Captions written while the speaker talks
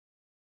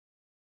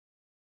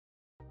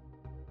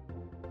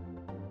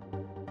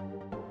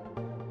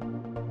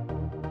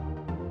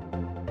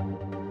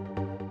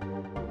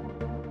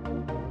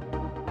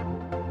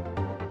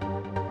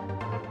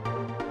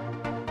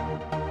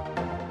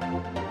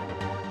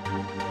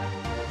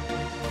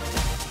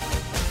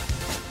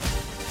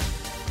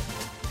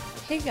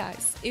Hey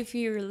guys, if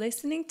you're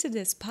listening to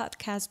this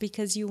podcast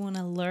because you want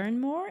to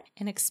learn more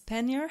and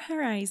expand your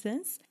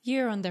horizons,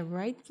 you're on the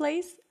right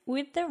place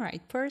with the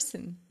right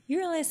person.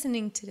 You're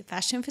listening to the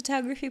Fashion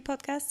Photography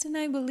Podcast, and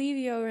I believe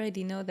you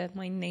already know that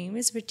my name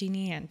is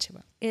Virginia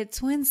Ancheva.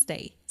 It's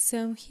Wednesday,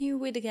 so I'm here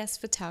with a guest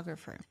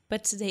photographer.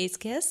 But today's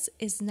guest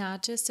is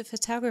not just a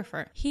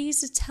photographer.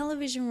 He's a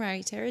television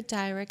writer,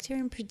 director,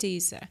 and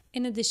producer.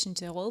 In addition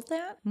to all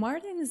that,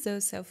 Martin is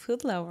also a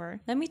food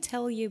lover. Let me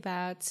tell you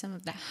about some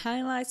of the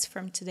highlights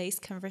from today's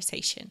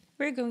conversation.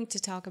 We're going to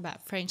talk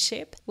about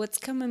friendship, what's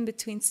common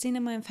between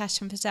cinema and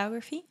fashion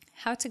photography,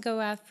 how to go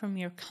out from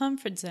your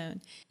comfort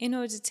zone in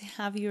order to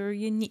have your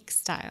unique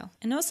style,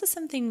 and also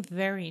something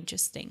very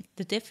interesting,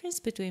 the difference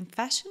between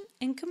fashion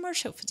and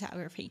commercial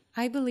photography.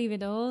 I believe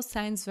it all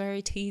sounds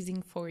very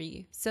teasing for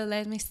you, so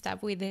let me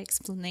stop with the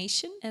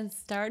explanation and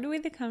start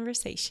with the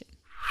conversation.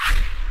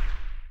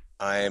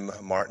 I'm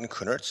Martin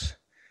Kunert,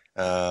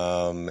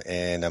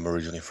 and I'm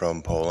originally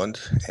from Poland,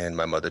 and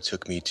my mother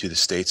took me to the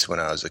States when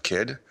I was a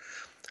kid.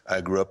 I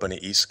grew up on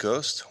the East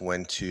Coast,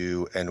 went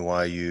to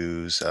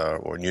NYU's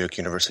or New York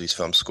University's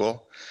film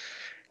school,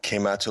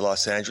 came out to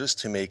Los Angeles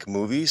to make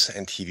movies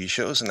and TV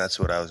shows, and that's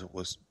what I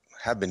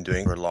have been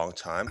doing for a long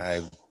time.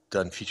 I've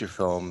done feature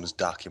films,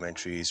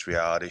 documentaries,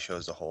 reality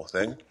shows, the whole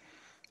thing.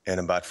 And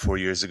about 4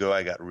 years ago,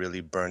 I got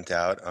really burnt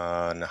out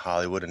on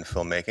Hollywood and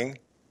filmmaking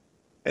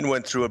and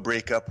went through a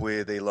breakup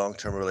with a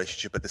long-term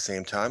relationship at the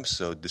same time.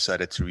 So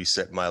decided to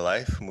reset my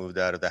life, moved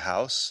out of the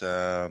house,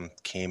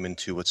 came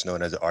into what's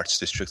known as the Arts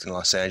District in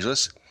Los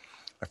Angeles.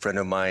 A friend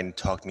of mine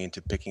talked me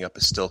into picking up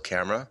a still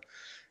camera.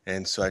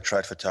 And so I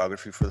tried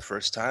photography for the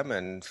first time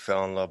and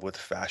fell in love with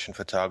fashion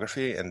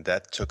photography, and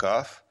that took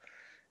off.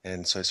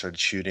 And so I started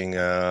shooting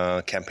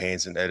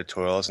campaigns and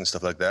editorials and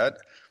stuff like that.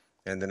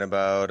 And then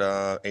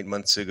about 8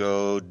 months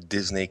ago,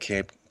 Disney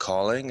came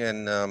calling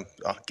and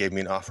gave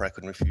me an offer I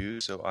couldn't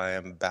refuse. So I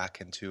am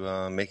back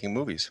into making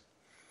movies.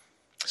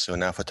 So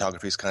now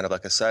photography is kind of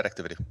like a side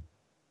activity.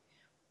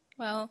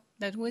 Well,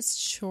 that was a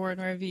short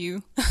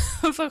review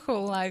of a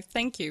whole life.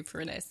 Thank you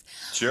for this.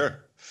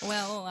 Sure.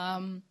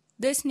 Well,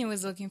 Disney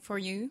was looking for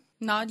you,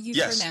 not you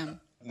for them.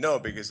 No,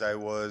 because I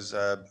was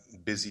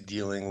busy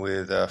dealing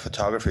with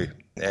photography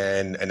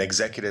and an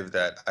executive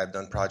that I've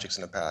done projects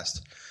in the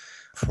past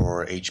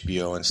for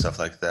HBO and stuff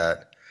like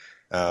that,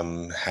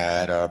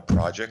 had a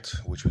project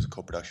which was a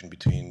co-production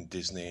between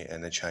Disney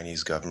and the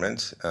Chinese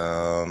government,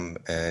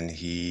 and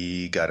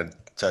he got in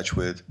touch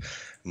with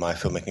my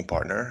filmmaking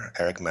partner,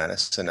 Eric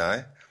Manis, and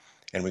I,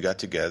 and we got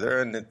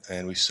together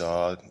and we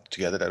saw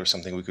together that was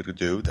something we could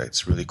do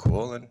that's really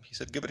cool, and he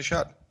said, give it a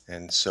shot.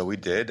 And so we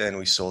did, and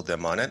we sold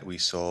them on it. We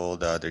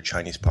sold their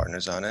Chinese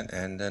partners on it,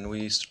 and then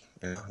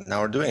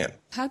now we're doing it.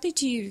 How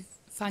did you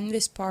find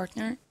this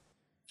partner?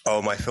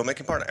 Oh, my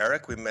filmmaking partner,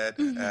 Eric, we met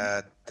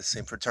at the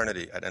same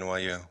fraternity at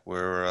NYU.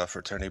 We're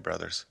fraternity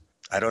brothers.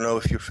 I don't know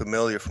if you're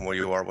familiar from where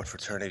you are what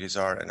fraternities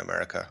are in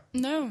America.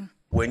 No.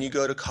 When you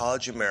go to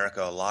college in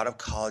America, a lot of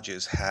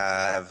colleges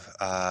have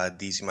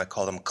these, you might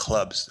call them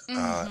clubs,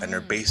 and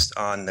they're based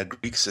on the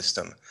Greek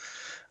system.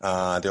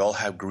 They all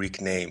have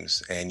Greek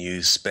names, and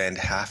you spend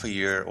half a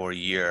year or a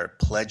year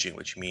pledging,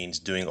 which means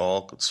doing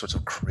all sorts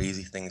of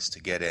crazy things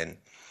to get in.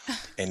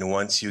 And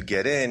once you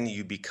get in,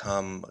 you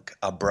become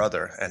a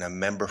brother and a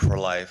member for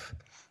life,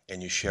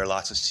 and you share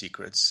lots of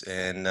secrets.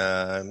 And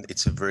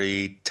it's a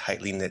very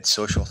tightly knit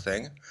social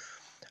thing.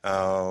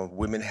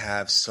 Women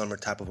have similar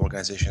type of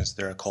organizations.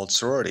 They're called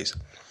sororities.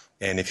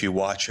 And if you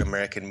watch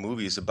American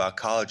movies about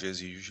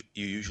colleges, you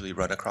usually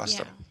run across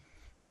them.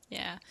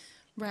 Yeah.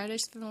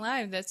 Brothers for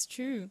life, that's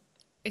true.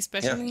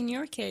 Especially in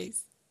your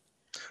case.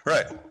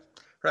 Right.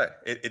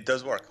 It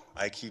does work.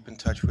 I keep in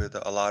touch with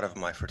a lot of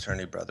my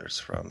fraternity brothers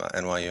from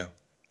NYU.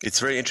 It's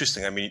very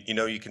interesting. I mean,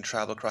 you can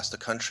travel across the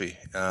country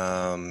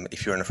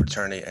if you're in a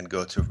fraternity and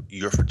go to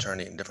your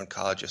fraternity in different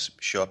colleges,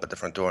 show up at the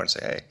front door and say,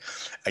 hey,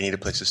 I need a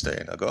place to stay.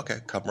 And I'll go, okay,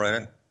 come right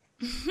in.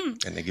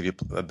 And they give you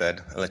a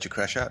bed and let you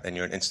crash out, and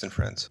you're an instant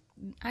friends.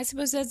 I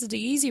suppose that's the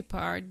easy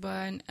part,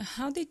 but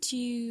how did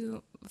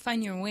you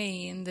find your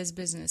way in this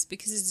business?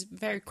 Because it's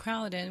very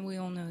crowded, and we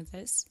all know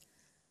this.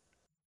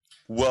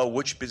 Well,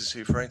 which business are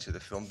you referring to? The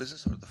film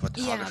business or the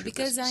photography business? Yeah,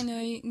 because I know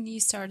you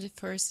started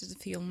first as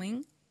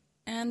filming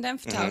and then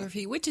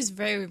photography, which is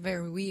very,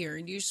 very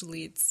weird.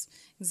 Usually it's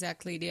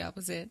exactly the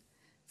opposite.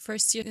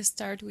 First you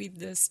start with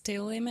the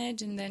still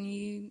image, and then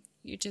you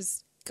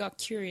just got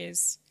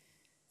curious.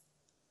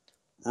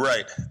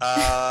 Right.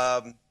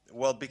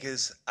 Well,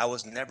 because I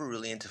was never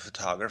really into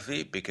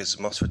photography, because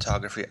most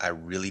photography I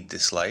really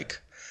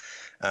dislike.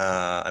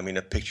 I mean,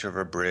 a picture of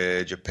a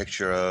bridge, a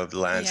picture of the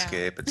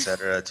landscape,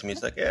 etc. To me,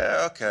 it's like,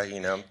 yeah, okay,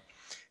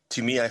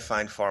 To me, I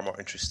find far more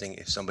interesting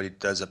if somebody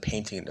does a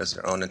painting and does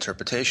their own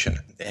interpretation.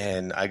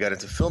 And I got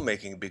into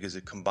filmmaking because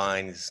it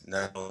combines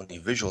not only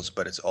visuals,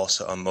 but it's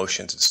also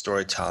emotions and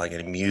storytelling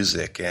and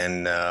music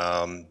and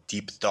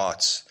deep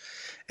thoughts.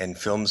 And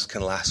films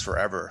can last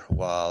forever,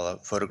 while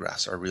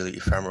photographs are really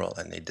ephemeral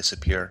and they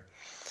disappear.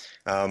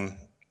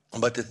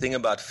 But the thing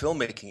about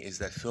filmmaking is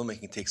that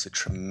filmmaking takes a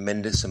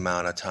tremendous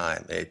amount of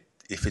time.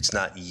 if it's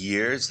not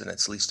years, then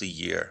it's at least a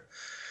year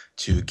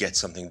to get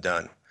something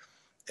done.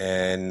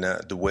 And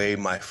the way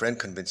my friend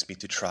convinced me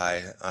to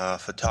try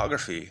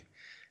photography,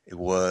 it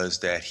was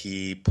that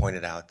he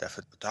pointed out that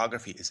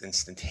photography is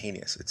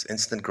instantaneous. It's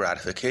instant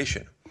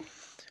gratification.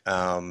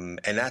 And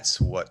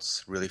that's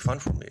what's really fun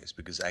for me, is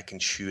because I can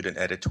shoot an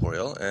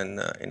editorial and,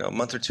 a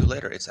month or two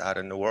later, it's out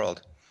in the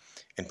world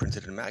and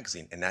printed in a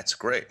magazine. And that's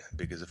great,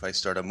 because if I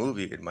start a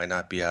movie, it might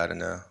not be out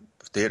in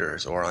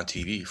theaters or on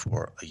TV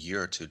for a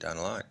year or two down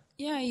the line.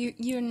 Yeah,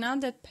 you're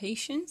not that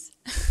patient.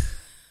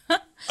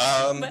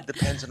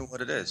 Depends on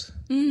what it is.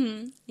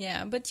 Mm-hmm.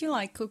 Yeah, but you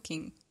like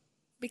cooking.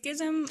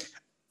 Because I'm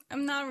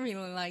not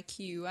really like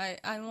you.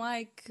 I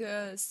like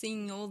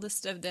seeing all the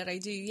stuff that I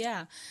do,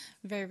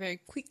 very, very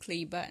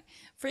quickly. But,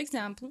 for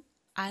example,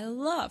 I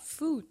love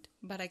food,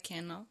 but I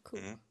cannot cook.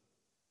 Mm-hmm.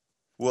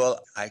 Well,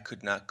 I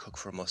could not cook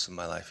for most of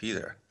my life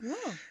either.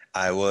 Oh.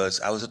 I was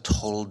a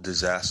total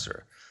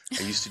disaster.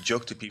 I used to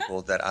joke to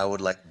people that I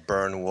would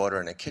burn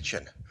water in a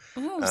kitchen.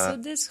 Oh, so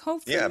this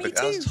hope for me but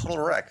too. I was a total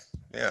wreck.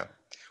 Yeah.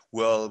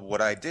 Well,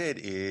 what I did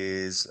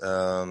is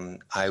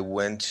I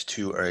went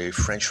to a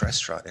French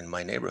restaurant in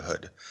my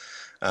neighborhood.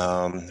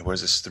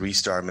 Where's this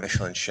 3-star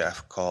Michelin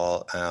chef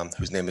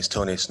whose name is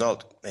Tony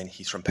Snault, and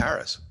he's from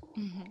Paris.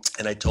 Mm-hmm.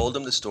 And I told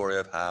him the story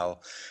of how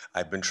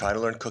I've been trying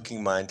to learn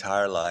cooking my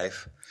entire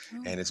life,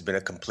 and it's been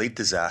a complete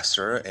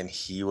disaster. And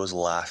he was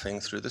laughing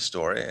through the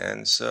story.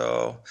 And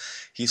so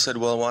he said,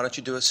 well, why don't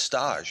you do a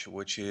stage,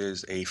 which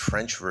is a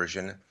French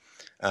version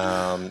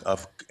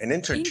of an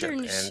internship.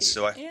 And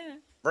so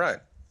right.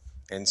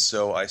 And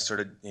so I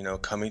started,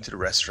 coming to the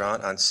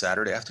restaurant on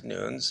Saturday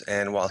afternoons.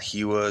 And while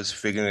he was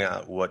figuring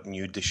out what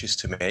new dishes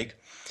to make,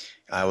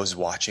 I was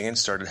watching and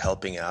started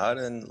helping out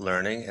and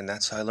learning. And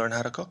that's how I learned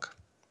how to cook.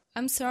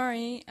 I'm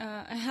sorry.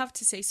 I have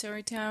to say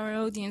sorry to our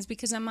audience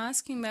because I'm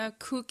asking about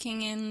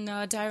cooking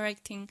and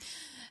directing.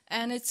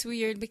 And it's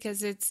weird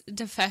because it's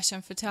the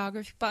fashion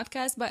photography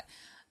podcast. But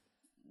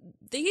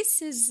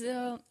this is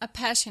a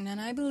passion. And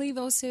I believe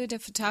also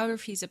that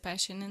photography is a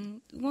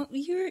passion. And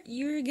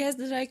you're a guest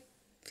that I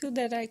feel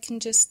that I can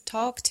just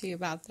talk to you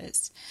about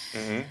this.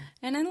 Mm-hmm.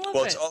 And I love it.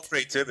 Well, it's all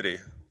creativity.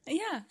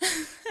 Yeah.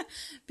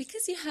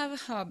 Because you have a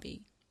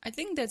hobby. I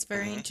think that's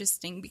very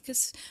interesting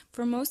because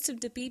for most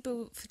of the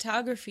people,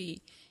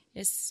 photography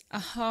is a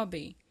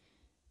hobby.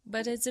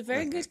 But it's a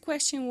very good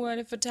question what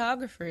do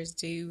photographers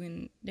do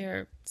in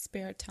their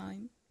spare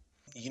time.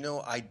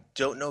 I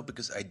don't know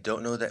because I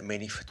don't know that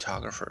many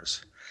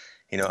photographers.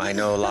 I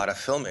know a lot of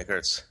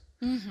filmmakers.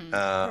 Mm-hmm,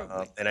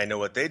 and I know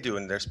what they do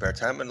in their spare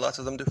time, and lots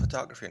of them do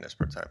photography in their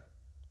spare time.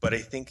 But I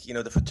think,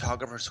 the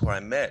photographers who I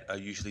met are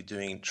usually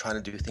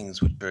trying to do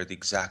things which are the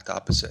exact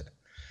opposite.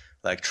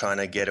 Like trying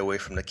to get away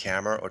from the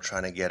camera or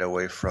trying to get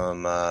away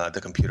from the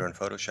computer in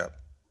Photoshop.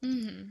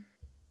 Mm-hmm.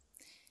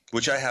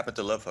 Which I happen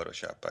to love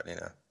Photoshop, but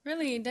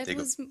Really? That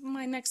was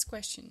my next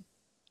question.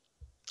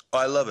 Oh,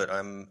 I love it.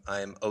 I'm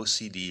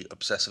OCD,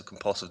 obsessive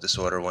compulsive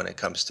disorder, when it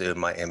comes to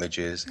my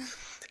images.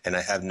 And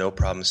I have no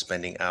problem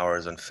spending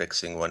hours on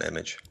fixing one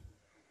image.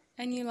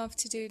 And you love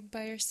to do it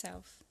by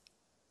yourself?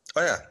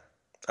 Oh, yeah.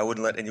 I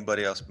wouldn't let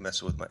anybody else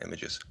mess with my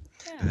images.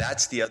 Yeah.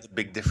 That's the other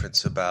big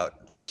difference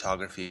about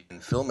photography and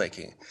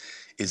filmmaking,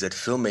 is that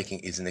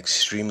filmmaking is an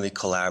extremely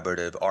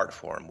collaborative art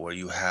form where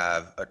you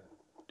have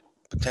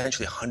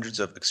potentially hundreds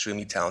of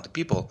extremely talented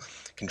people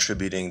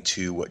contributing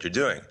to what you're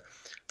doing.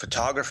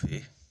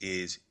 Photography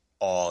is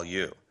all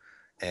you.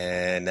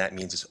 And that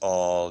means it's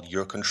all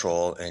your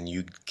control and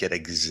you get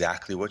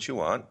exactly what you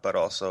want. But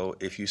also,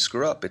 if you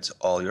screw up, it's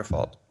all your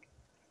fault.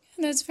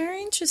 That's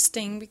very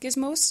interesting because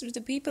most of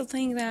the people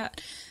think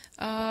that,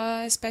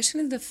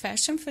 especially the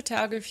fashion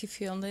photography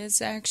field,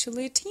 is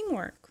actually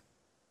teamwork.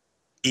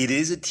 It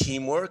is a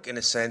teamwork in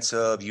a sense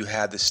of you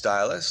have the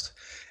stylist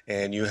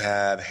and you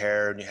have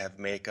hair and you have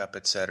makeup,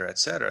 et cetera, et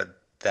cetera.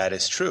 That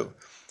is true.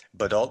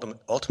 But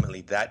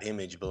ultimately, that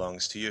image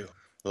belongs to you.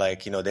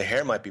 Like, the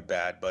hair might be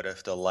bad, but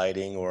if the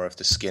lighting or if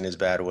the skin is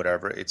bad or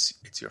whatever, it's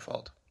your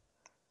fault.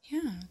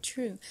 Yeah,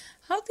 true.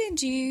 How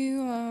did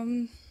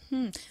you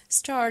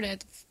start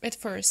at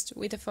first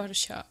with the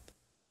Photoshop?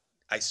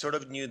 I sort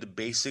of knew the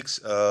basics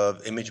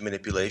of image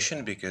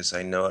manipulation because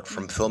I know it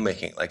from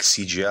filmmaking, like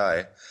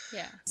CGI.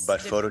 Yeah. But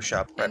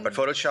Photoshop, right? But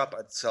Photoshop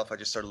itself, I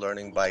just started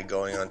learning by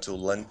going onto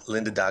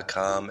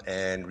lynda.com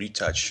and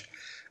Retouch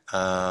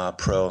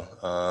Pro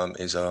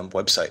is a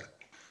website.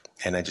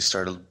 And I just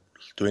started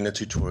doing the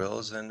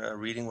tutorials and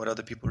reading what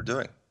other people are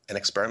doing and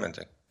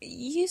experimenting.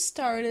 You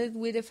started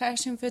with the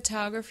fashion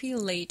photography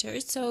later,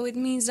 so it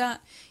means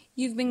that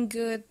you've been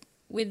good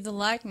with the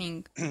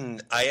lighting.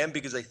 I am,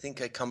 because I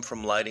think I come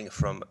from lighting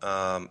from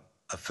a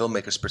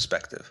filmmaker's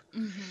perspective.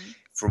 Mm-hmm.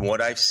 From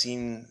what I've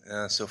seen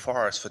so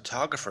far, as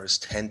photographers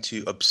tend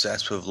to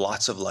obsess with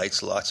lots of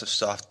lights, lots of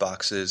soft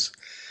boxes,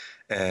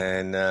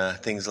 and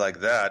things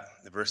like that,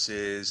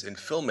 versus in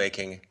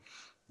filmmaking,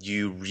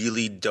 you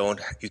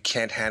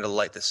can't handle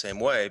light the same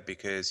way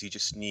because you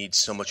just need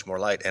so much more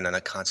light and on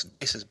a constant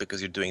basis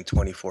because you're doing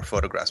 24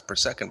 photographs per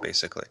second,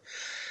 basically.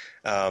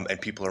 And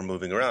people are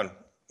moving around.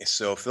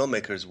 So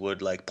filmmakers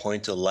would like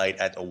point a light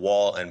at a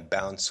wall and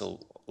bounce a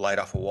light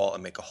off a wall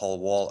and make a whole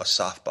wall a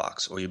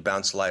softbox, or you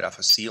bounce light off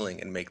a ceiling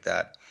and make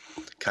that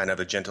kind of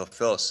a gentle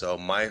fill. So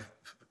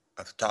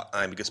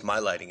because my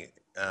lighting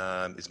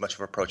is much of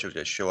an approach of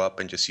just show up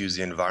and just use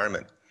the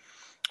environment,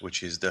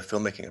 which is the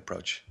filmmaking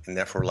approach, and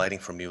therefore lighting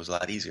for me was a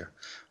lot easier.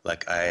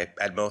 Like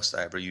at most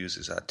I ever use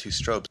is two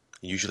strobes.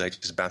 Usually I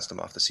just bounce them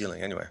off the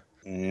ceiling anyway.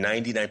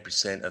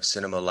 99% of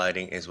cinema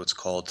lighting is what's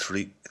called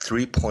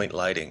three-point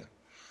lighting,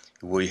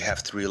 where you have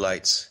three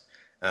lights,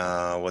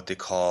 what they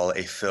call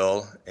a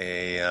fill,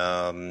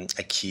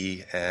 a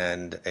key,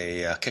 and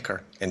a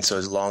kicker. And so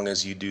as long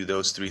as you do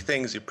those three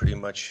things, you're pretty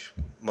much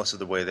most of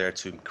the way there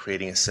to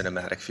creating a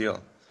cinematic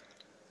feel.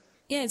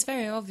 Yeah, it's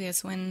very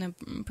obvious when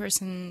a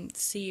person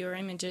see your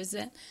images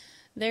that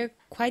they're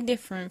quite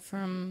different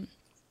from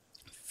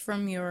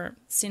your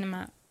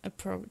cinema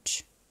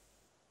approach.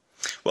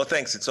 Well,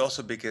 thanks. It's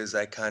also because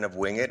I kind of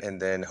wing it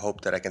and then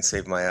hope that I can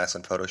save my ass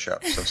on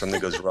Photoshop. So if something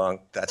goes wrong,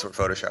 that's where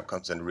Photoshop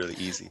comes in really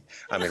easy.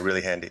 I mean,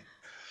 really handy.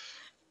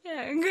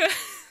 Yeah, good.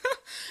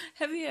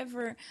 Have you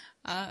ever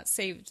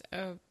saved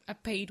a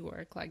paid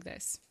work like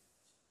this?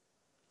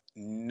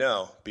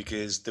 No,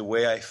 because the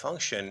way I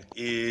function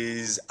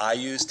is I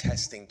use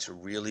testing to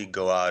really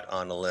go out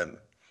on a limb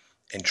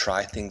and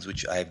try things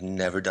which I've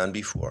never done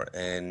before.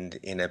 And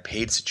in a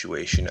paid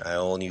situation, I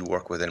only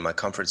work within my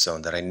comfort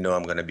zone that I know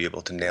I'm going to be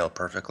able to nail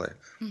perfectly.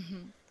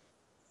 Mm-hmm.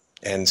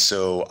 And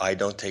so I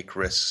don't take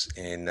risks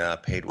in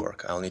paid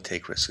work. I only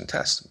take risks in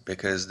tests,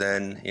 because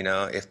then,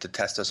 if the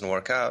test doesn't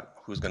work out,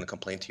 who's going to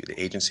complain to you?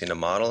 The agency and the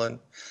model, and,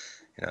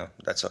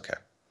 that's okay.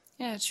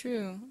 Yeah,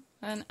 true.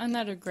 And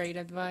another great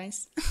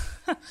advice.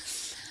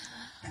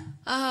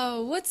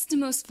 What's the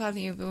most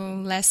valuable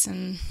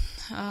lesson,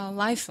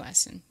 life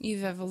lesson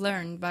you've ever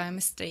learned by a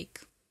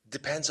mistake?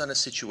 Depends on the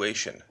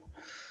situation.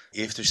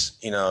 If there's,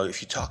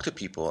 if you talk to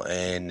people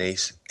and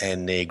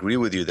they agree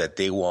with you that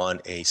they want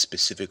a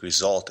specific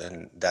result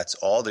and that's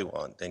all they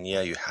want, then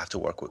yeah, you have to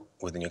work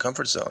within your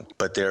comfort zone.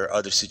 But there are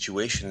other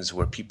situations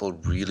where people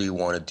really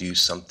want to do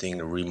something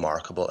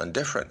remarkable and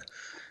different.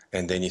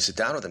 And then you sit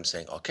down with them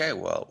saying, okay,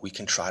 well, we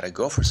can try to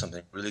go for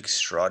something really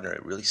extraordinary,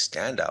 really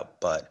stand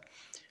out. But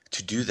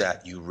to do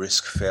that, you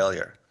risk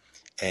failure.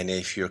 And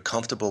if you're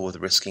comfortable with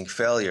risking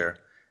failure,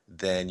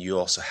 then you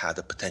also have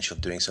the potential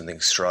of doing something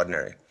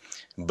extraordinary.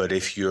 But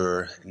if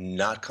you're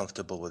not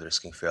comfortable with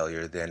risking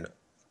failure, then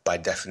by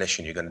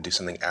definition, you're going to do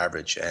something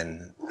average.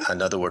 And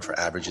another word for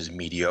average is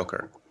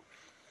mediocre.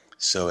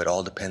 So it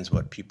all depends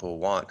what people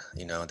want,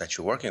 that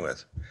you're working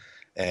with.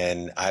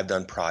 And I've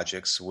done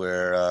projects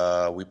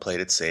where we played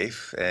it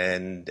safe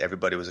and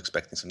everybody was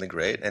expecting something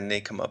great, and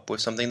they come up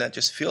with something that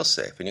just feels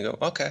safe. And you go,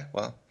 okay,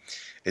 well,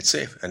 it's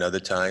safe. And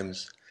other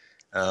times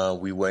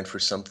we went for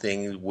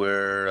something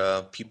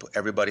where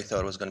everybody thought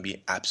it was going to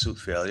be absolute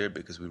failure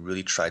because we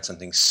really tried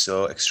something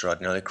so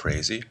extraordinarily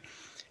crazy.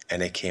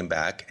 And it came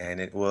back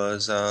and it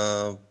was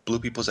blew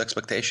people's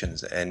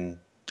expectations and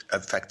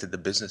affected the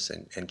business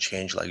and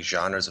changed like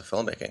genres of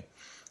filmmaking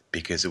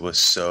because it was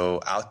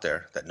so out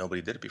there that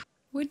nobody did it before.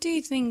 What do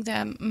you think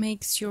that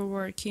makes your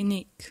work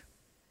unique?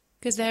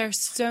 Because there are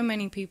so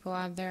many people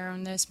out there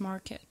on this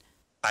market.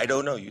 I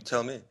don't know. You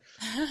tell me.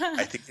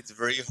 I think it's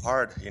very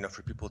hard,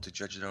 for people to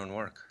judge their own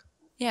work.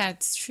 Yeah,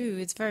 it's true.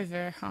 It's very,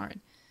 very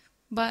hard.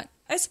 But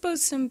I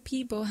suppose some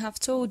people have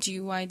told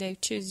you why they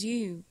choose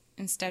you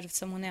instead of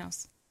someone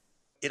else.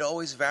 It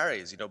always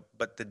varies,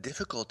 but the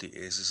difficulty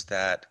is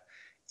that,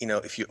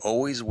 if you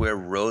always wear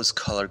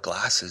rose-colored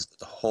glasses,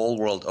 the whole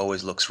world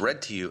always looks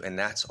red to you, and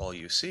that's all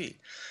you see.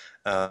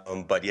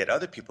 But yet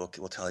other people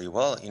will tell you,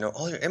 well,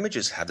 all your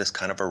images have this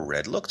kind of a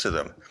red look to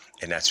them,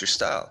 and that's your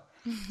style.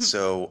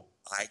 So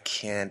I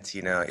can't,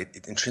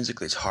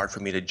 intrinsically, it's hard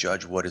for me to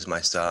judge what is my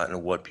style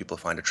and what people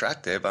find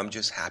attractive. I'm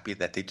just happy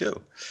that they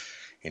do.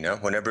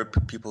 Whenever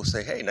people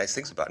say, hey, nice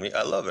things about me,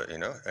 I love it,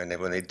 and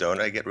then when they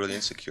don't, I get really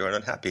insecure and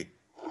unhappy.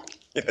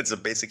 It's a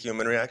basic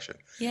human reaction.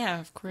 Yeah,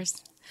 of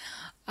course.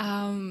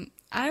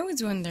 I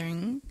was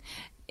wondering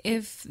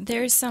if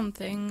there's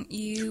something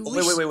you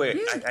Wait.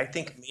 I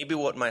think maybe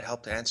what might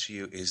help to answer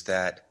you is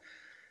that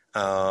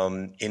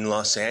in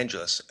Los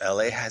Angeles,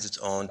 LA has its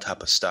own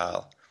type of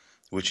style,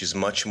 which is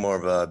much more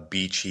of a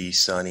beachy,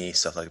 sunny,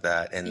 stuff like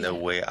that. And the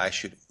way I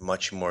shoot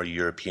much more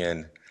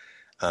European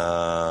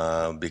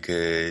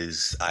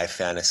because I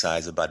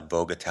fantasize about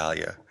Vogue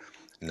Italia,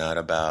 not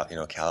about,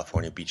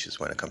 California beaches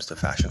when it comes to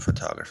fashion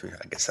photography.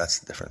 I guess that's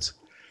the difference.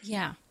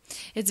 Yeah.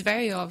 It's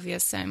very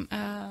obvious.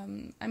 I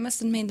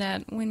must admit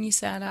that when you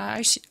said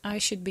I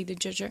should be the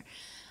judger,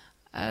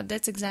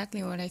 that's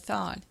exactly what I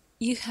thought.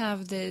 You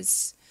have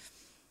this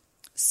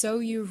so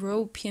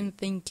European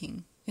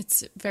thinking.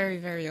 It's very,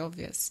 very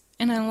obvious.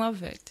 And I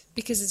love it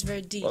because it's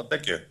very deep. Well,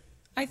 thank you.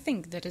 I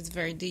think that it's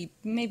very deep.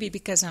 Maybe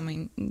because I'm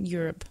in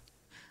Europe.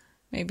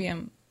 Maybe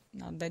I'm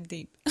not that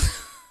deep.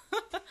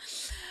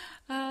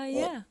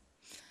 Yeah.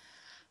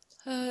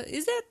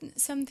 Is that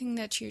something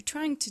that you're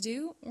trying to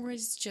do, or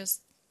is it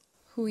just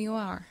who you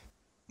are?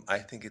 I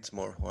think it's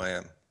more who I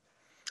am.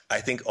 I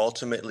think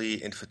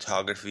ultimately in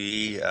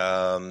photography,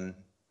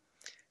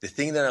 The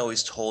thing that I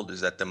always told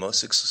is that the most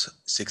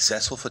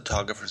successful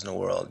photographers in the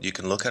world, you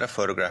can look at a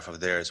photograph of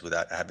theirs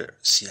without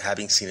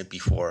having seen it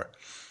before,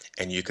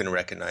 and you can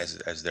recognize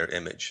it as their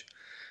image.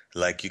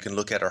 Like you can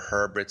look at a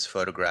Herbert's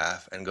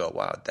photograph and go,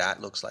 wow,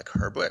 that looks like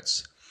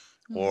Herbert's.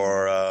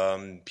 Or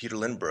Peter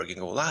Lindbergh, you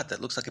can go, wow,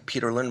 that looks like a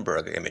Peter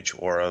Lindbergh image.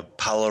 Or a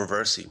Paolo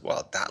Roversi,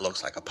 well, that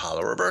looks like a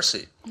Paolo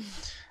Roversi.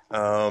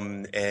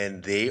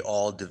 And they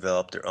all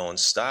develop their own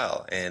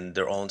style, and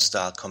their own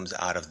style comes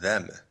out of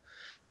them.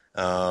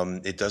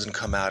 It doesn't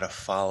come out of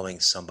following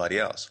somebody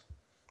else.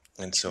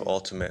 And so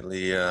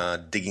ultimately,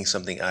 digging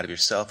something out of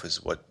yourself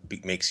is what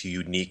makes you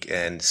unique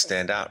and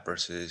stand out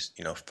versus,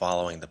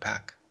 following the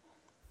pack.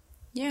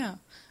 Yeah,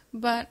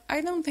 but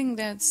I don't think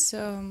that's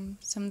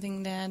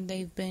something that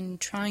they've been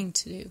trying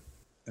to do.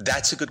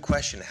 That's a good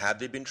question. Have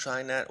they been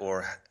trying that,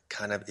 or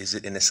kind of is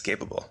it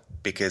inescapable?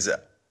 Because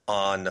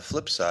on the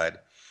flip side,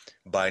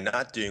 by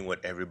not doing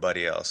what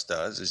everybody else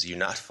does, is you're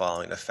not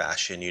following the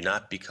fashion. You're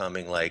not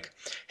becoming like,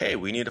 hey,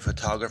 we need a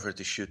photographer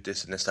to shoot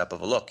this and this type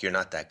of a look. You're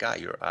not that guy.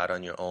 You're out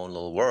on your own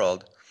little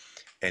world,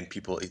 and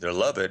people either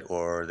love it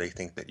or they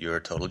think that you're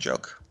a total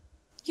joke.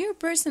 You're a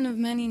person of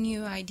many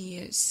new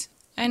ideas.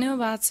 I know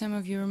about some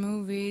of your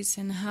movies,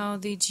 and how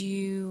did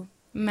you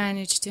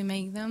manage to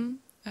make them?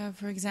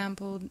 For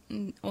example,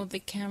 all the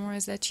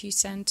cameras that you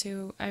sent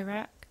to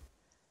Iraq,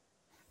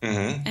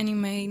 and you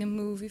made a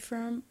movie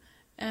from.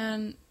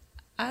 And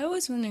I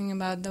was wondering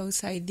about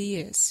those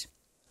ideas.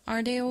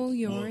 Are they all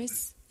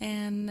yours?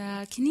 And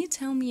can you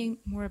tell me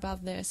more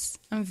about this?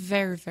 I'm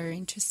very, very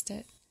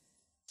interested.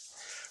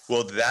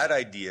 Well, that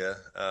idea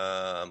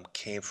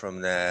came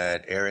from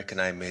that Eric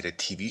and I made a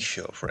TV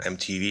show for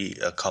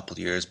MTV a couple of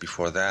years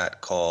before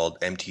that called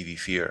MTV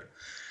Fear,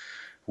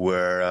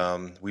 where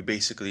we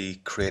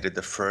basically created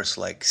the first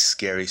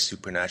scary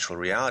supernatural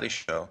reality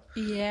show.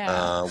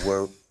 Yeah.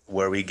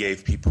 Where we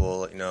gave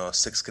people,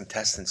 6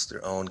 contestants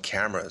their own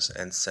cameras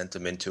and sent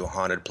them into a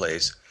haunted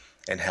place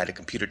and had a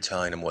computer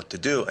telling them what to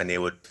do, and they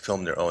would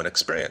film their own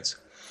experience.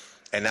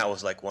 And that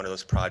was one of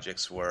those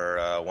projects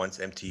where once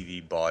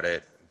MTV bought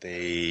it,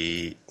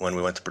 when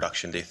we went to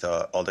production, they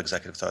thought, all the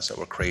executive thoughts that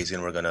we're crazy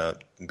and we're going to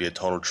be a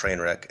total train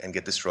wreck and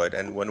get destroyed.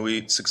 And when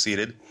we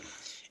succeeded,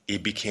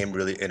 it became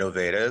really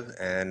innovative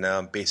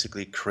and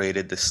basically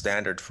created the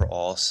standard for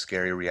all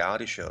scary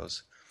reality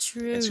shows.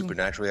 True. And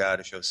supernatural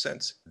reality shows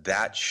since.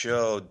 That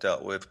show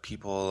dealt with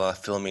people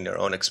filming their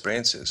own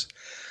experiences.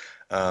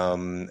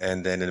 And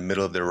then in the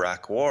middle of the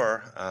Iraq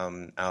War,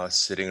 I was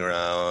sitting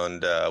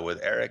around with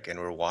Eric, and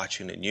we're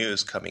watching the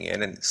news coming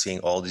in and seeing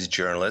all these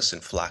journalists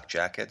in flak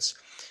jackets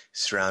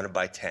surrounded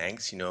by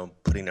tanks,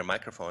 putting their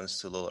microphones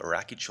to little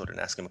Iraqi children,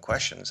 asking them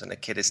questions. And the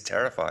kid is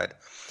terrified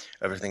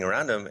of everything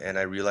around him. And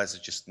I realized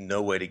there's just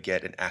no way to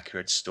get an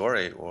accurate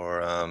story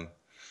or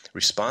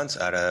response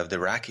out of the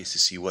Iraqis to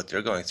see what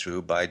they're going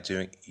through by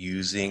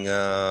using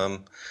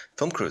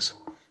film crews.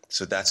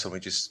 So that's when we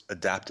just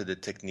adapted the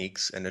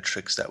techniques and the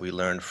tricks that we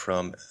learned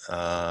from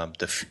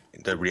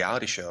the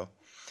reality show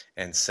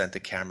and sent the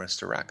cameras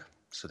to Iraq.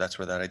 So that's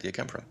where that idea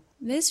came from.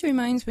 This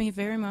reminds me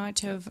very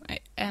much of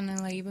Anna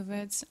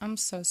Leibovitz. I'm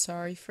so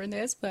sorry for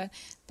this, but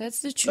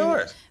that's the truth.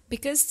 No.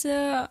 Because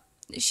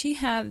she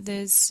had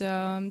this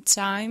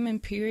time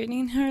and period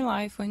in her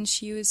life when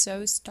she was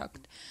so stuck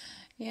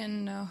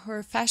in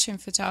her fashion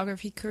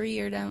photography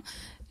career.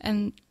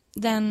 And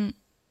then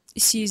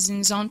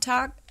Susan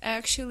Sontag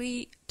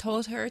actually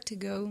told her to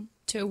go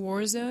to a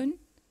war zone.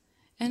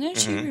 And then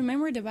she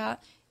remembered about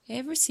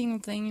every single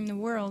thing in the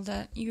world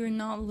that you're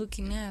not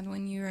looking at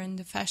when you're in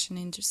the fashion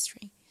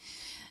industry.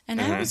 And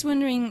I was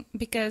wondering,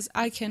 because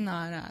I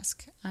cannot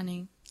ask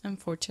Annie,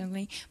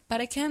 unfortunately, but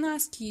I can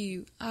ask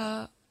you,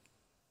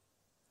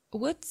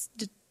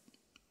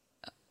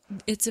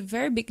 it's a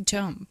very big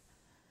jump.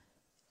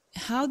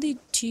 How did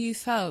you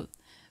felt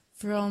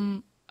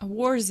from a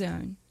war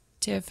zone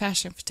to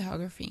fashion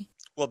photography?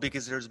 Well,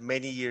 because there's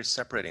many years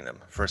separating them,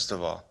 first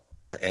of all.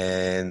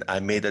 And I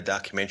made a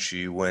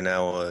documentary when I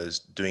was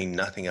doing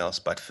nothing else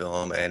but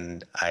film,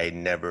 and I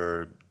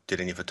never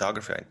did any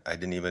photography. I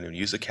didn't even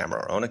use a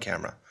camera or own a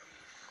camera.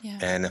 Yeah.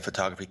 And the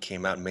photography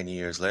came out many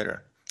years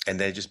later. And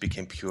then it just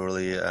became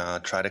purely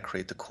try to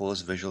create the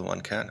coolest visual one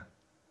can.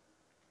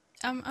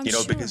 I'm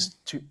sure.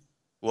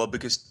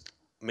 Because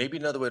maybe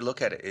another way to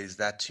look at it is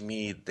that, to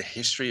me, the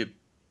history of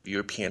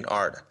European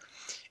art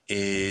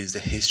is the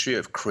history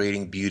of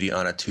creating beauty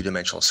on a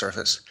two-dimensional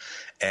surface.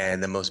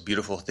 And the most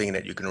beautiful thing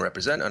that you can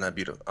represent on a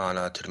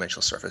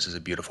two-dimensional surface is a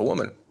beautiful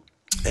woman.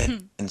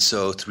 And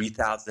so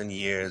 3,000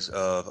 years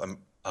of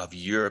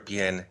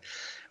European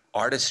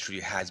artistry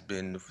has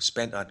been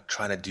spent on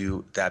trying to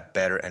do that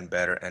better and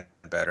better and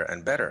better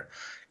and better.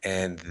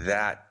 And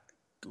that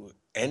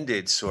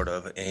ended sort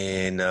of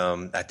in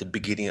at the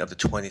beginning of the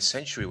 20th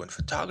century when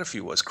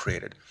photography was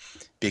created,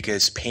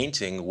 because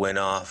painting went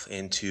off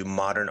into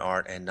modern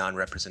art and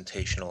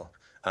non-representational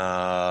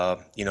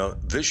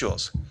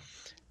visuals.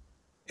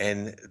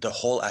 And the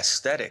whole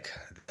aesthetic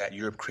that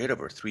Europe created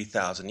over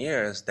 3,000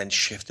 years then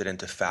shifted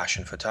into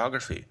fashion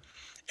photography.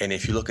 And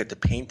if you look at the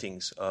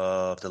paintings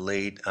of the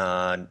late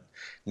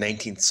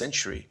 19th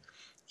century,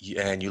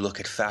 and you look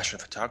at fashion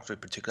photography,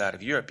 particularly out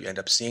of Europe, you end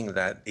up seeing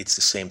that it's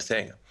the same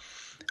thing.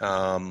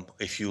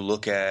 If you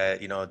look at,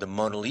 the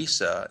Mona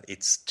Lisa,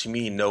 it's to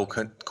me no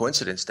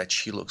coincidence that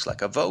she looks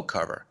like a Vogue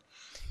cover.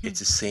 It's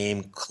the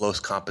same close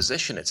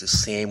composition. It's the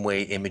same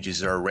way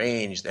images are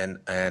arranged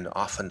and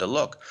often the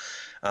look.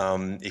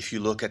 If you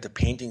look at the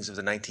paintings of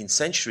the 19th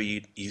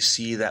century, you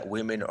see that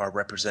women are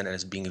represented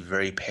as being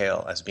very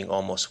pale, as being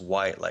almost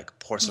white, like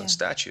porcelain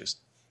statues.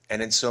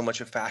 And in so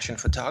much of fashion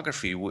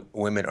photography,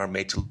 women are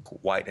made to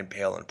look white and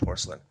pale in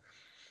porcelain.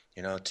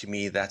 To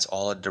me, that's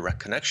all a direct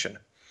connection.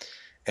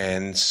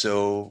 And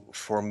so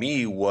for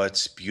me,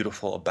 what's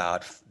beautiful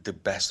about the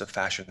best of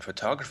fashion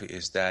photography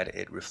is that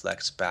it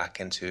reflects back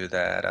into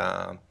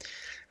that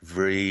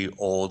very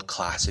old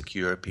classic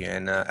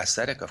European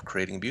aesthetic of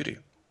creating beauty.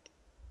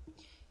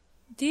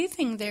 Do you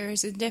think there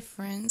is a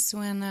difference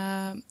when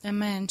a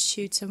man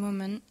shoots a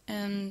woman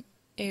and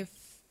if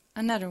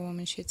another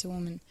woman shoots a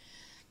woman?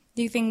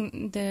 Do you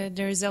think the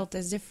result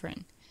is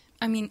different?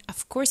 I mean,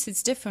 of course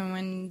it's different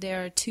when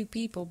there are two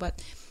people,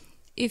 but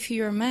if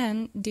you're a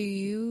man, do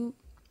you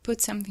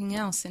put something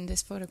else in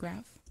this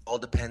photograph? All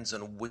depends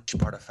on which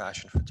part of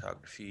fashion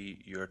photography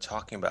you're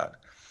talking about.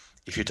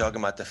 If you're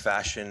talking about the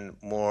fashion,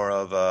 more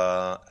of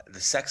the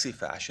sexy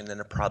fashion, then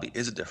there probably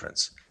is a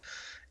difference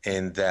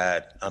in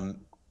that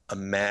a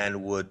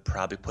man would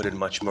probably put in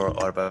much more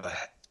of a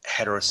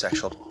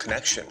heterosexual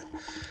connection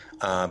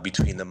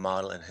between the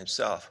model and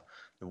himself,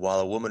 while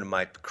a woman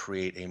might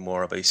create a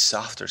more of a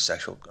softer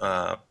sexual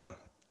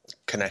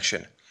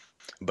connection.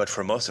 But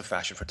for most of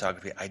fashion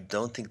photography, I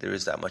don't think there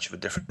is that much of a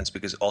difference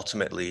because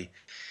ultimately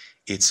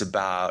it's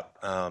about,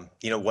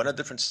 one of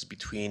the differences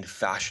between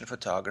fashion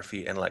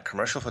photography and like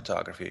commercial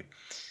photography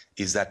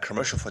is that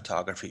commercial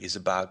photography is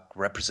about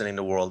representing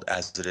the world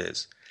as it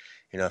is.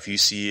 If you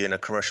see in a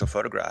commercial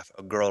photograph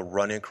a girl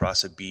running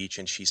across a beach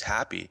and she's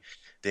happy,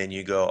 then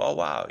you go, oh,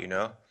 wow,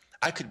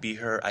 I could be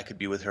her, I could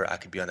be with her, I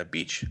could be on a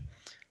beach.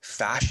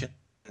 Fashion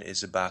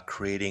is about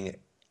creating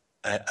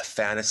a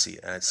fantasy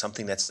and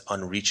something that's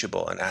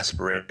unreachable, an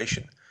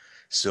aspiration.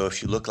 So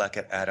if you look like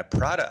at a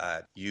Prada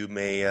ad, you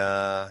may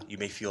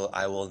feel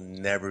I will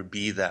never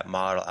be that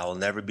model, I will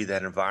never be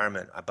that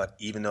environment. But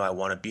even though I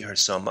want to be her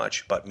so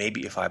much, but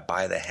maybe if I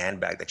buy the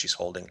handbag that she's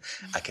holding,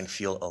 I can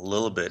feel a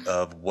little bit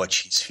of what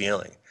she's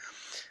feeling.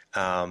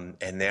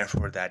 And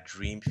therefore, that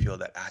dream feel,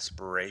 that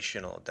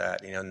aspirational,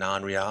 that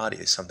non-reality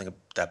is something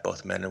that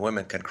both men and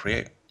women can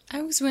create.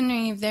 I was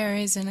wondering if there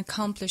is an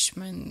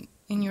accomplishment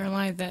in your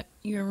life that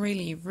you're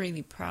really,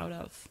 really proud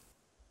of.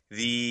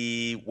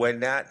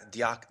 When that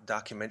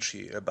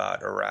documentary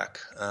about Iraq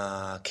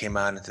came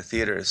out into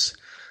theaters,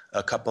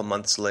 a couple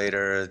months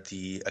later,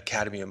 the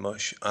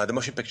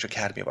Motion Picture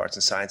Academy of Arts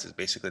and Sciences,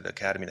 basically the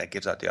academy that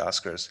gives out the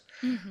Oscars,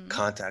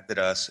 contacted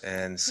us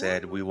and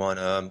said, we want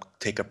to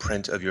take a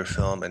print of your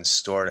film and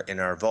store it in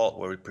our vault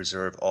where we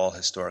preserve all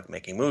historic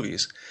making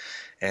movies.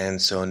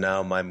 And so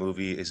now my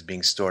movie is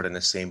being stored in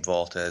the same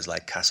vault as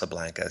like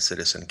Casablanca,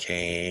 Citizen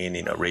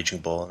Kane, Raging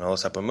Bull, and all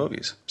those type of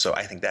movies. So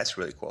I think that's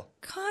really cool.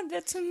 God,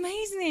 that's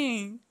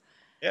amazing.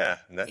 Yeah,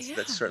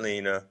 that's certainly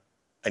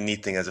a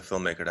neat thing as a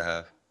filmmaker to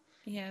have.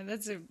 Yeah,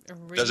 that's a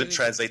really... Doesn't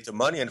translate to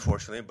money,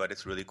 unfortunately, but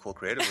it's really cool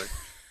creatively.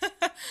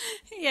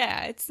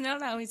 Yeah, it's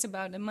not always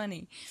about the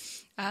money.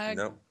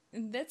 No.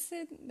 That's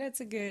it.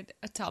 That's a good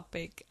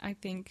topic, I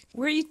think.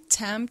 Were you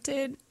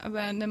tempted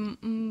about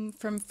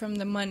from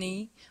the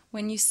money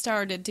when you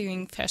started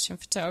doing fashion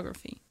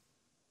photography?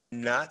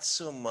 Not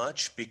so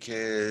much,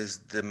 because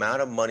the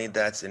amount of money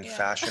that's in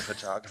fashion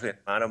photography, the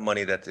amount of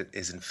money that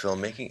is in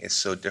filmmaking is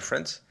so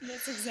different.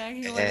 That's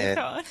exactly what I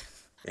thought.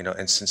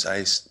 And since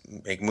I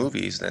make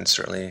movies, then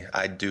certainly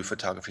I do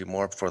photography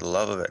more for the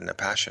love of it and the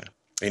passion.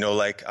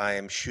 Like I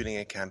am shooting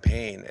a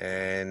campaign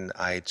and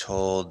I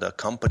told the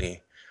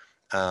company,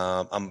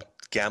 I'm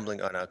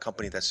gambling on a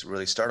company that's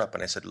really startup.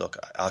 And I said, look,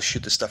 I'll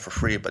shoot this stuff for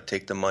free, but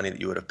take the money that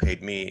you would have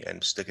paid me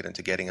and stick it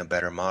into getting a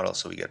better model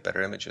so we get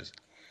better images.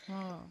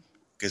 Oh.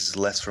 Because it's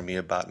less for me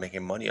about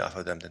making money off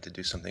of them than to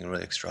do something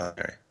really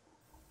extraordinary.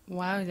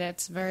 Wow,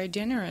 that's very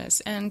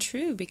generous and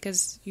true,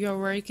 because your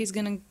work is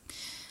going to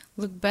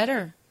look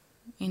better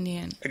in the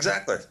end.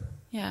 Exactly.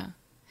 Yeah.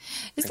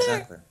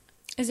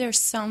 Is there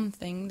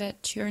something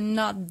that you're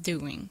not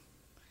doing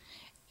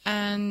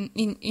and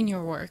in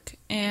your work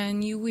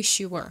and you wish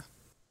you were?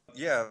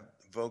 Yeah,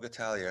 Vogue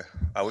Italia.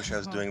 I wish I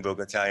was doing Vogue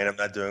Italia, and I'm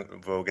not doing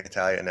Vogue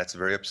Italia, and that's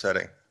very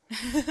upsetting.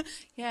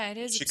 Yeah, it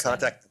is. She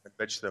contacted them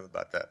and bitched them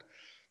about that.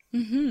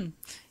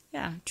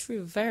 Yeah,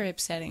 true. Very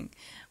upsetting.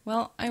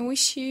 Well, I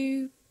wish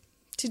you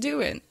to do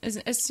it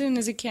as soon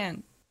as you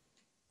can.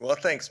 Well,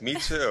 thanks. Me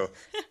too.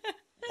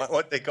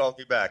 What they called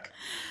me back.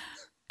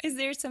 Is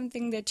there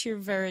something that you're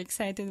very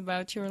excited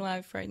about your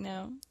life right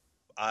now?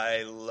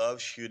 I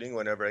love shooting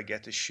whenever I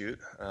get to shoot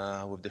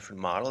with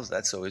different models.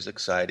 That's always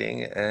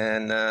exciting.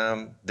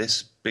 And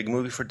this big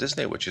movie for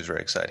Disney, which is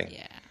very exciting.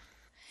 Yeah.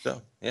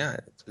 So, yeah,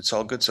 it's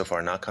all good so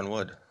far. Knock on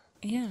wood.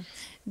 Yeah.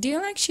 Do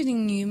you like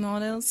shooting new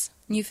models,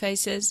 new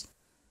faces?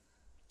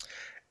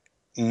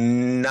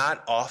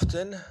 Not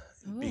often.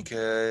 Oh.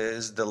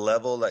 because the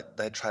level that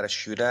I try to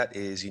shoot at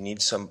is you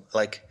need some,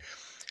 like,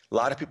 a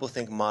lot of people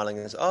think modeling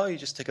is, oh, you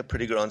just take a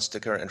pretty girl and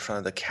stick her in front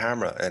of the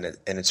camera, and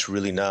it's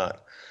really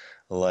not.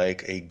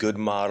 Like, a good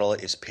model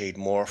is paid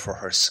more for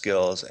her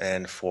skills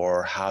and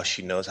for how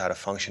she knows how to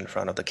function in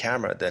front of the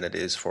camera than it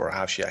is for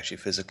how she actually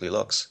physically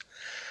looks.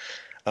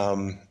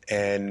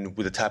 And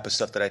with the type of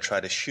stuff that I try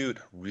to shoot,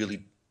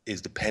 really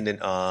is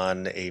dependent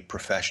on a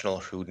professional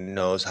who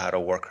knows how to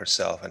work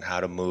herself and how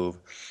to move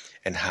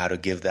and how to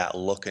give that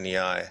look in the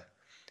eye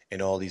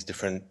and all these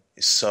different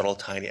subtle,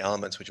 tiny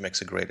elements, which makes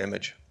a great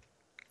image.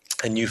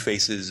 And New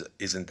Faces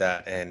isn't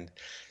that. And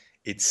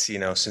it's,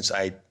 since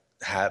I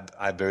have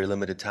very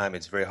limited time,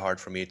 it's very hard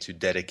for me to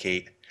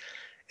dedicate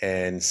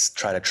and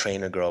try to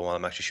train a girl while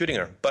I'm actually shooting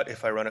her. But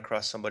if I run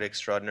across somebody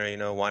extraordinary,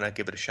 why not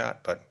give it a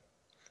shot? But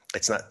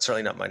it's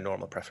certainly not my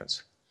normal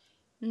preference.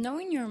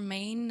 Knowing your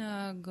main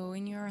goal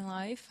in your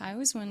life, I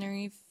was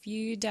wondering if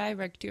you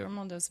direct your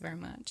models very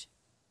much.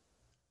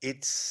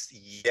 It's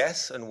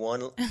yes in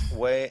one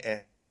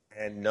way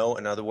and no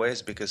in other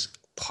ways, because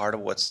part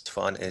of what's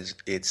fun is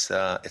it's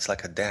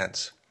like a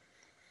dance.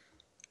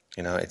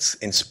 It's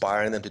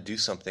inspiring them to do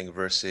something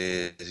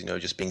versus,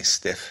 just being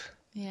stiff.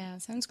 Yeah,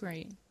 sounds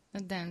great. A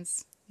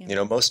dance.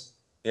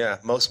 Yeah.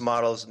 Most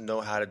models know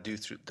how to do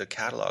through the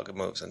catalog of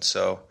moves, and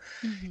so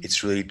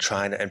it's really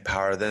trying to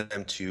empower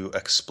them to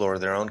explore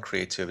their own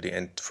creativity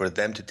and for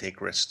them to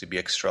take risks, to be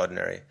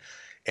extraordinary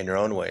in their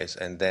own ways.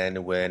 And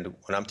then when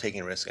I'm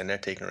taking risks and they're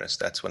taking risks,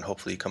 that's when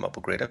hopefully you come up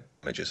with great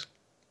images.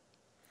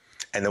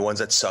 And the ones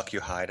that suck, you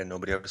hide and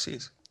nobody ever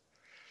sees.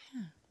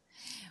 Yeah.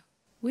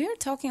 We are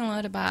talking a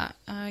lot about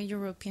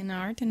European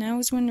art, and I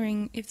was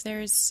wondering if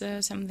there's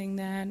something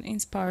that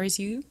inspires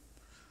you.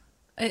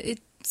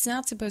 It's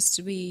not supposed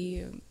to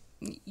be,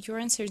 your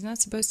answer is not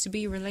supposed to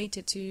be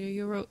related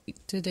to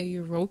the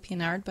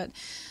European art, but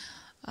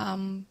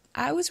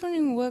I was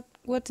wondering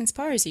what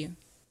inspires you.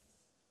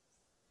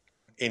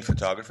 In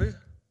photography?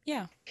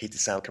 Yeah. Hate to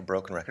sound like a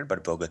broken record,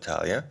 but Vogue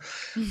Italia.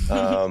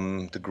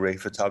 The great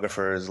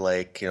photographers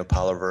like,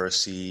 Paolo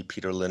Versi,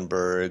 Peter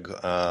Lindbergh,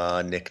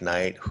 Nick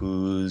Knight,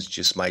 who's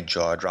just my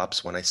jaw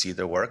drops when I see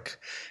their work,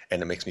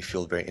 and it makes me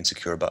feel very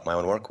insecure about my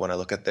own work when I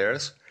look at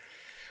theirs.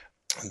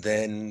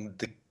 Then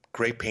the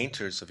great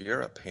painters of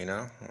Europe,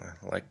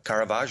 like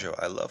Caravaggio.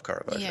 I love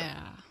Caravaggio.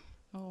 Yeah.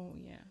 Oh,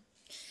 yeah.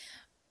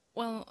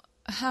 Well,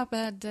 how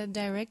about the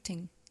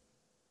directing?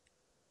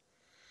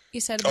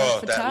 You said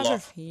about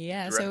photography.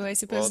 Yeah, so I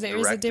suppose there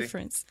is a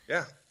difference.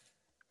 Yeah.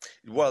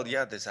 Well,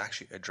 yeah, there's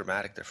actually a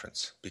dramatic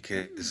difference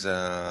because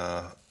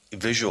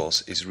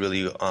visuals is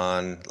really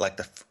on like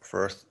the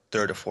first,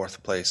 third or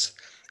fourth place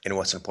in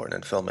what's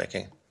important in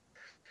filmmaking.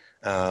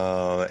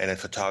 And in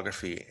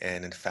photography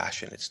and in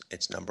fashion,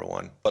 it's number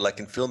one. But like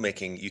in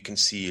filmmaking, you can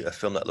see a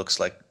film that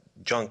looks like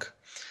junk,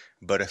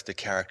 but if the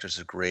characters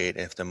are great,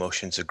 and if the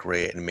emotions are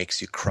great, and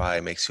makes you cry,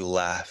 makes you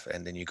laugh,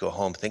 and then you go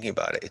home thinking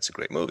about it, it's a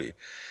great movie.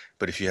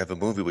 But if you have a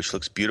movie which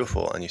looks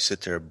beautiful and you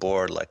sit there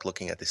bored, like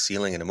looking at the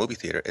ceiling in a movie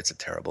theater, it's a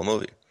terrible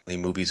movie. The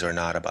movies are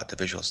not about the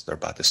visuals, they're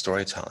about the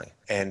storytelling.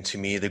 And to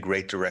me, the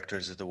great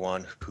directors are the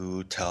one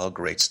who tell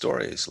great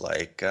stories,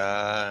 like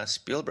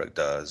Spielberg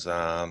does.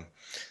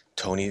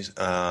 Tony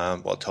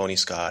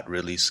Scott,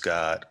 Ridley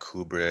Scott,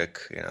 Kubrick,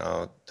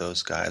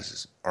 those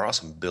guys are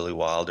awesome. Billy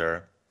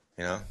Wilder,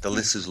 the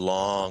list is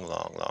long,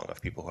 long, long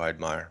of people who I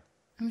admire.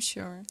 I'm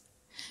sure.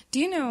 Do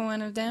you know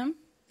one of them?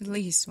 At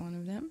least one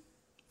of them,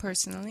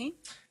 personally?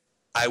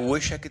 I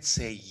wish I could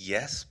say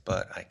yes,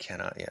 but I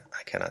cannot yet.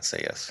 I cannot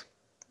say yes.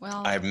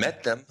 Well, I've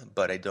met them,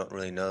 but I don't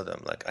really know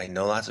them. Like, I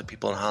know lots of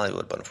people in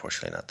Hollywood, but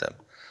unfortunately not them.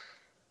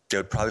 They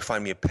would probably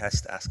find me a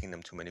pest asking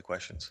them too many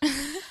questions.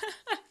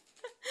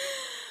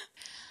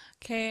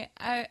 Okay,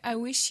 I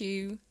wish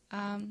you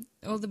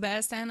all the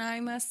best, and I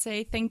must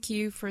say thank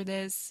you for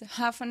this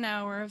half an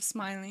hour of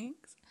smiling.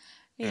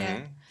 Yeah.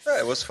 Mm-hmm. Yeah,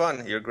 it was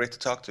fun. You're great to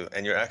talk to,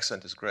 and your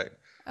accent is great.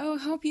 Oh, I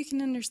hope you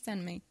can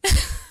understand me.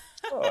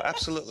 Oh,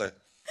 absolutely.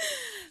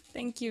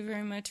 Thank you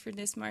very much for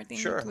this, Martin.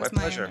 Sure, it was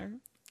my pleasure. honor.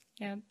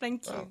 Yeah,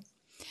 thank you.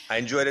 I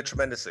enjoyed it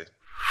tremendously.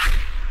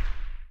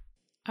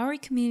 Our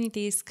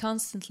community is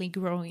constantly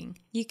growing.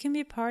 You can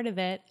be part of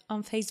it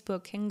on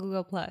Facebook and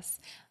Google+.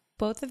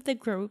 Both of the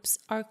groups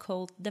are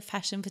called the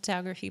Fashion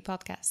Photography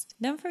Podcast.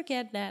 Don't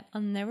forget that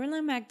on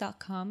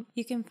neverlandmag.com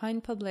you can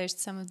find published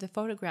some of the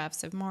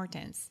photographs of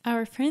Martin's.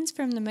 Our friends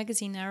from the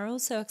magazine are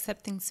also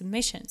accepting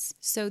submissions,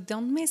 so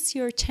don't miss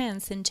your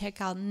chance and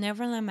check out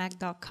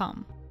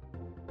neverlandmag.com.